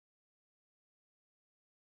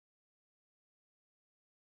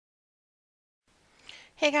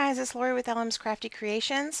Hey guys, it's Lori with LM's Crafty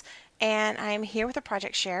Creations, and I'm here with a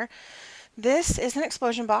project share. This is an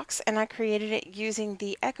explosion box, and I created it using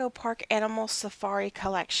the Echo Park Animal Safari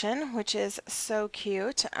collection, which is so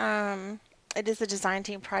cute. It is a design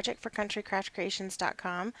team project for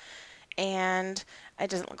countrycraftcreations.com, and it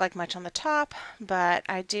doesn't look like much on the top, but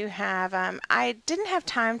I do have, I didn't have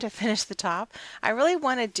time to finish the top. I really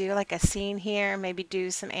want to do like a scene here, maybe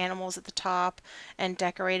do some animals at the top and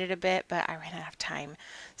decorate it a bit, but I ran out of time.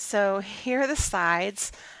 So here are the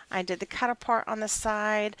sides. I did the cut apart on the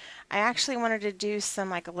side. I actually wanted to do some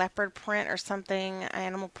like leopard print or something,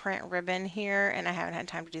 animal print ribbon here, and I haven't had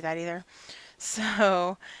time to do that either.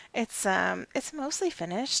 So it's mostly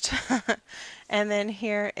finished. And then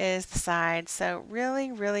here is the side. So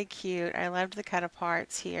really cute. I loved the cut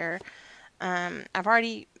aparts here. I've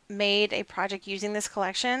already made a project using this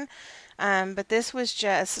collection, but this was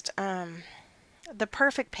just the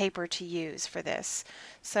perfect paper to use for this.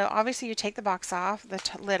 So obviously you take the box off, the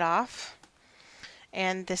lid off,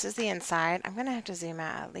 and this is the inside. I'm going to have to zoom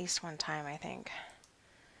out at least one time, I think.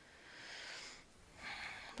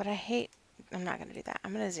 But I'm not going to do that.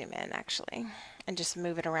 I'm going to zoom in actually and just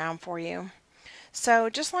move it around for you. So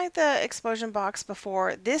just like the explosion box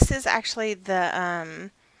before, this is actually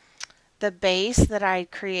the base that I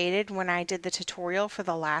created when I did the tutorial for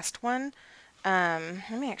the last one.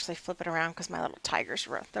 Let me actually flip it around because my little tiger's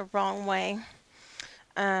the wrong way.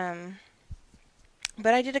 But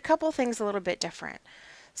I did a couple things a little bit different.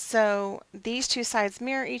 So these two sides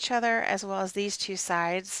mirror each other, as well as these two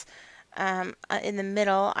sides. In the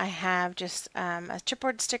middle I have just a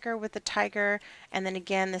chipboard sticker with the tiger, and then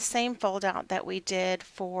again the same fold out that we did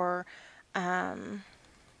for the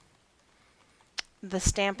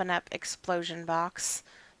Stampin' Up! Explosion box.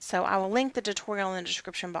 So I will link the tutorial in the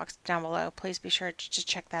description box down below. Please be sure to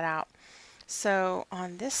check that out. So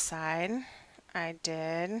on this side I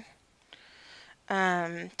did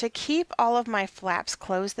to keep all of my flaps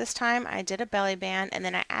closed this time, I did a belly band, and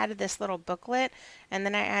then I added this little booklet, and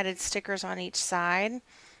then I added stickers on each side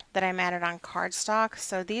that I matted on cardstock.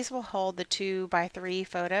 So these will hold the 2x3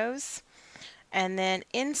 photos. And then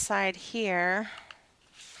inside here,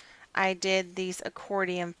 I did these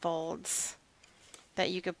accordion folds that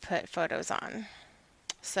you could put photos on.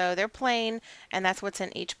 So they're plain, and that's what's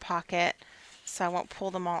in each pocket. So I won't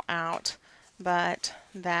pull them all out, but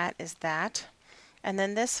that is that. And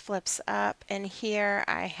then this flips up, and here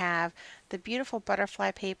I have the beautiful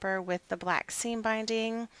butterfly paper with the black seam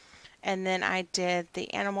binding, and then I did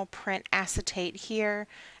the animal print acetate here,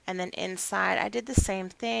 and then inside I did the same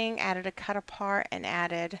thing, added a cut apart and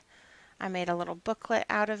I made a little booklet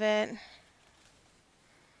out of it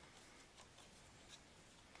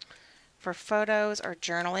for photos or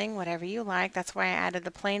journaling, whatever you like. That's why I added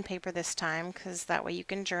the plain paper this time, because that way you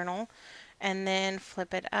can journal. And then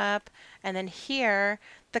flip it up, and then here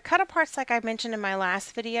the cut aparts, like I mentioned in my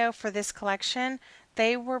last video for this collection,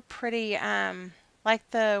 they were pretty like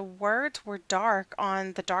the words were dark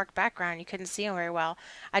on the dark background. You couldn't see them very well.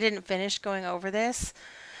 I didn't finish going over this.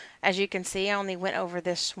 As you can see, I only went over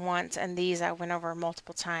this once, and these I went over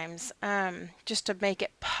multiple times just to make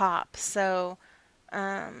it pop. So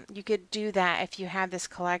you could do that if you have this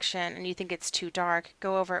collection and you think it's too dark.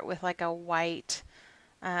 Go over it with like a whiteout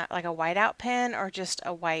pen, or just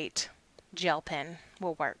a white gel pen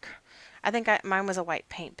will work. I think mine was a white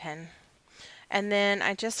paint pen. And then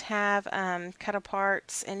I just have cut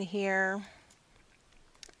aparts in here,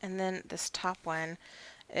 and then this top one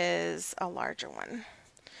is a larger one.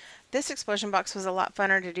 This explosion box was a lot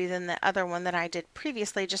funner to do than the other one that I did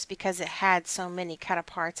previously, just because it had so many cut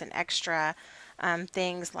aparts and extra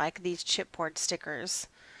things like these chipboard stickers.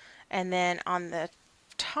 And then on the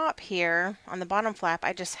top here, on the bottom flap,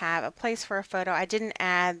 I just have a place for a photo. I didn't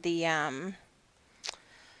add the,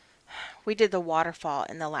 we did the waterfall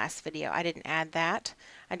in the last video. I didn't add that.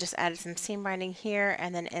 I just added some seam binding here,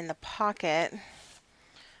 and then in the pocket,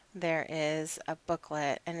 there is a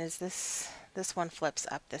booklet, and this one flips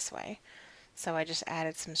up this way. So I just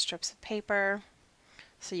added some strips of paper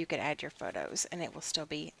so you could add your photos, and it will still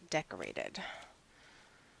be decorated.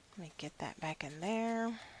 Let me get that back in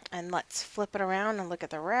there, and let's flip it around and look at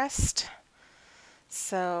the rest.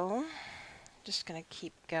 So just going to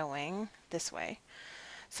keep going this way.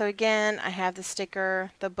 So again, I have the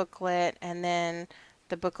sticker, the booklet, and then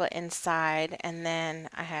the booklet inside, and then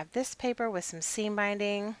I have this paper with some seam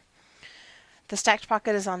binding. The stacked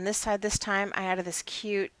pocket is on this side this time. I added this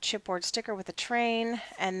cute chipboard sticker with a train,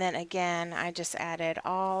 and then again I just added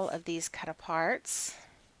all of these cut aparts.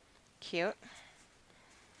 Cute.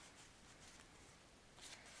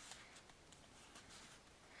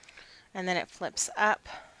 And then it flips up,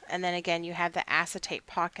 And then again, you have the acetate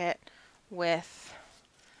pocket with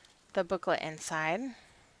the booklet inside.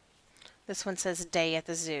 This one says Day at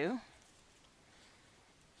the Zoo.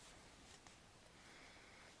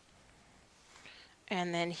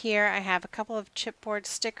 And then here I have a couple of chipboard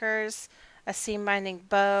stickers, a seam binding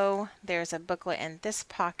bow. There's a booklet in this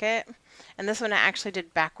pocket. And this one I actually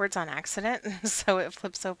did backwards on accident, so it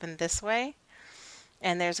flips open this way.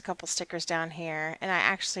 And there's a couple stickers down here. And I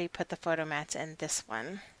actually put the photo mats in this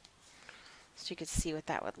one, so you could see what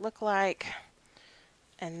that would look like.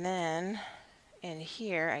 And then in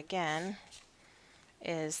here again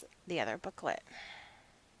is the other booklet.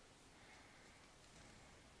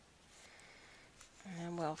 And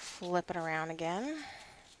then we'll flip it around again.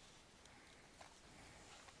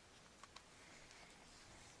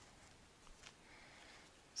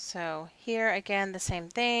 So here again, the same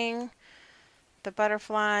thing, the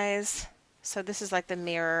butterflies. So this is like the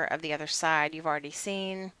mirror of the other side you've already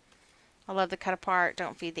seen. I love the cut apart,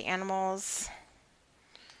 don't feed the animals.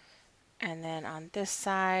 And then on this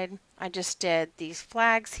side, I just did these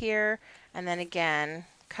flags here, and then again,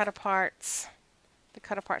 cut aparts. The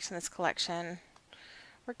cut aparts in this collection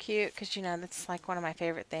were cute because, you know, that's like one of my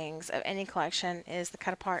favorite things of any collection is the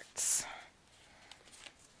cut aparts.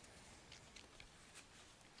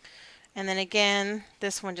 And then again,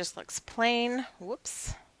 this one just looks plain.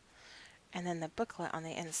 Whoops. And then the booklet on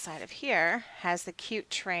the inside of here has the cute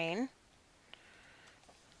train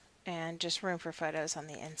and just room for photos on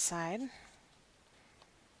the inside.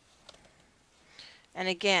 And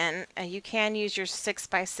again, you can use your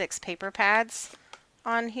 6x6 paper pads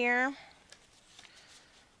on here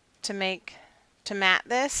to mat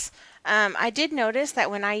this. I did notice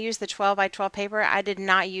that when I used the 12x12 paper, I did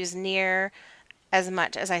not use near as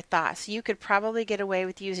much as I thought. So you could probably get away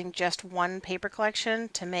with using just one paper collection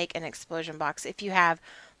to make an explosion box if you have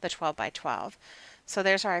the 12x12. So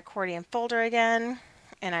there's our accordion folder again,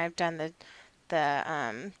 and I've done the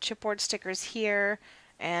chipboard stickers here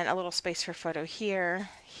and a little space for photo here.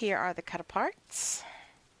 Here are the cut aparts.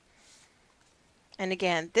 And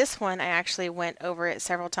again, this one I actually went over it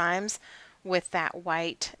several times with that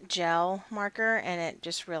white gel marker, and it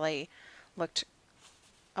just really looked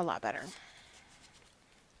a lot better.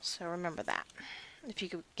 So remember that if you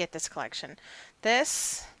could get this collection.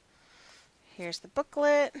 Here's the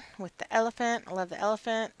booklet with the elephant. I love the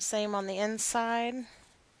elephant. Same on the inside.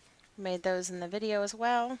 Made those in the video as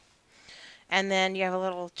well. And then you have a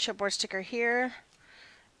little chipboard sticker here.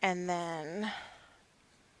 And then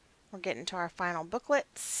we're getting to our final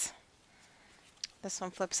booklets. This one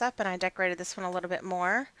flips up, and I decorated this one a little bit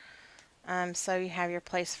more. So you have your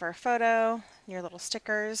place for a photo, your little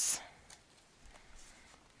stickers.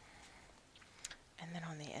 And then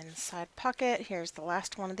on the inside pocket, here's the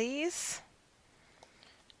last one of these.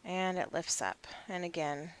 And it lifts up. And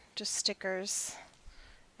again, just stickers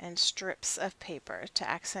and strips of paper to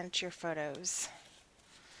accent your photos.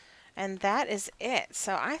 And that is it.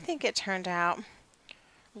 So I think it turned out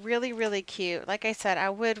really, really cute. Like I said, I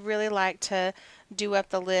would really like to do up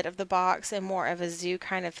the lid of the box in more of a zoo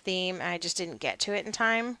kind of theme. I just didn't get to it in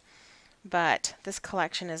time. But this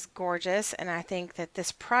collection is gorgeous, and I think that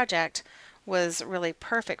this project was really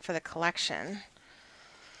perfect for the collection.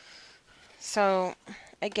 So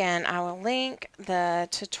again, I will link the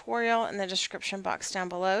tutorial in the description box down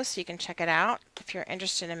below so you can check it out if you're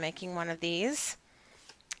interested in making one of these.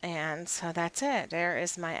 And so that's it. There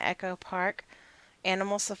is my Echo Park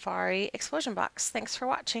Animal Safari Explosion Box. Thanks for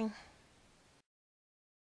watching.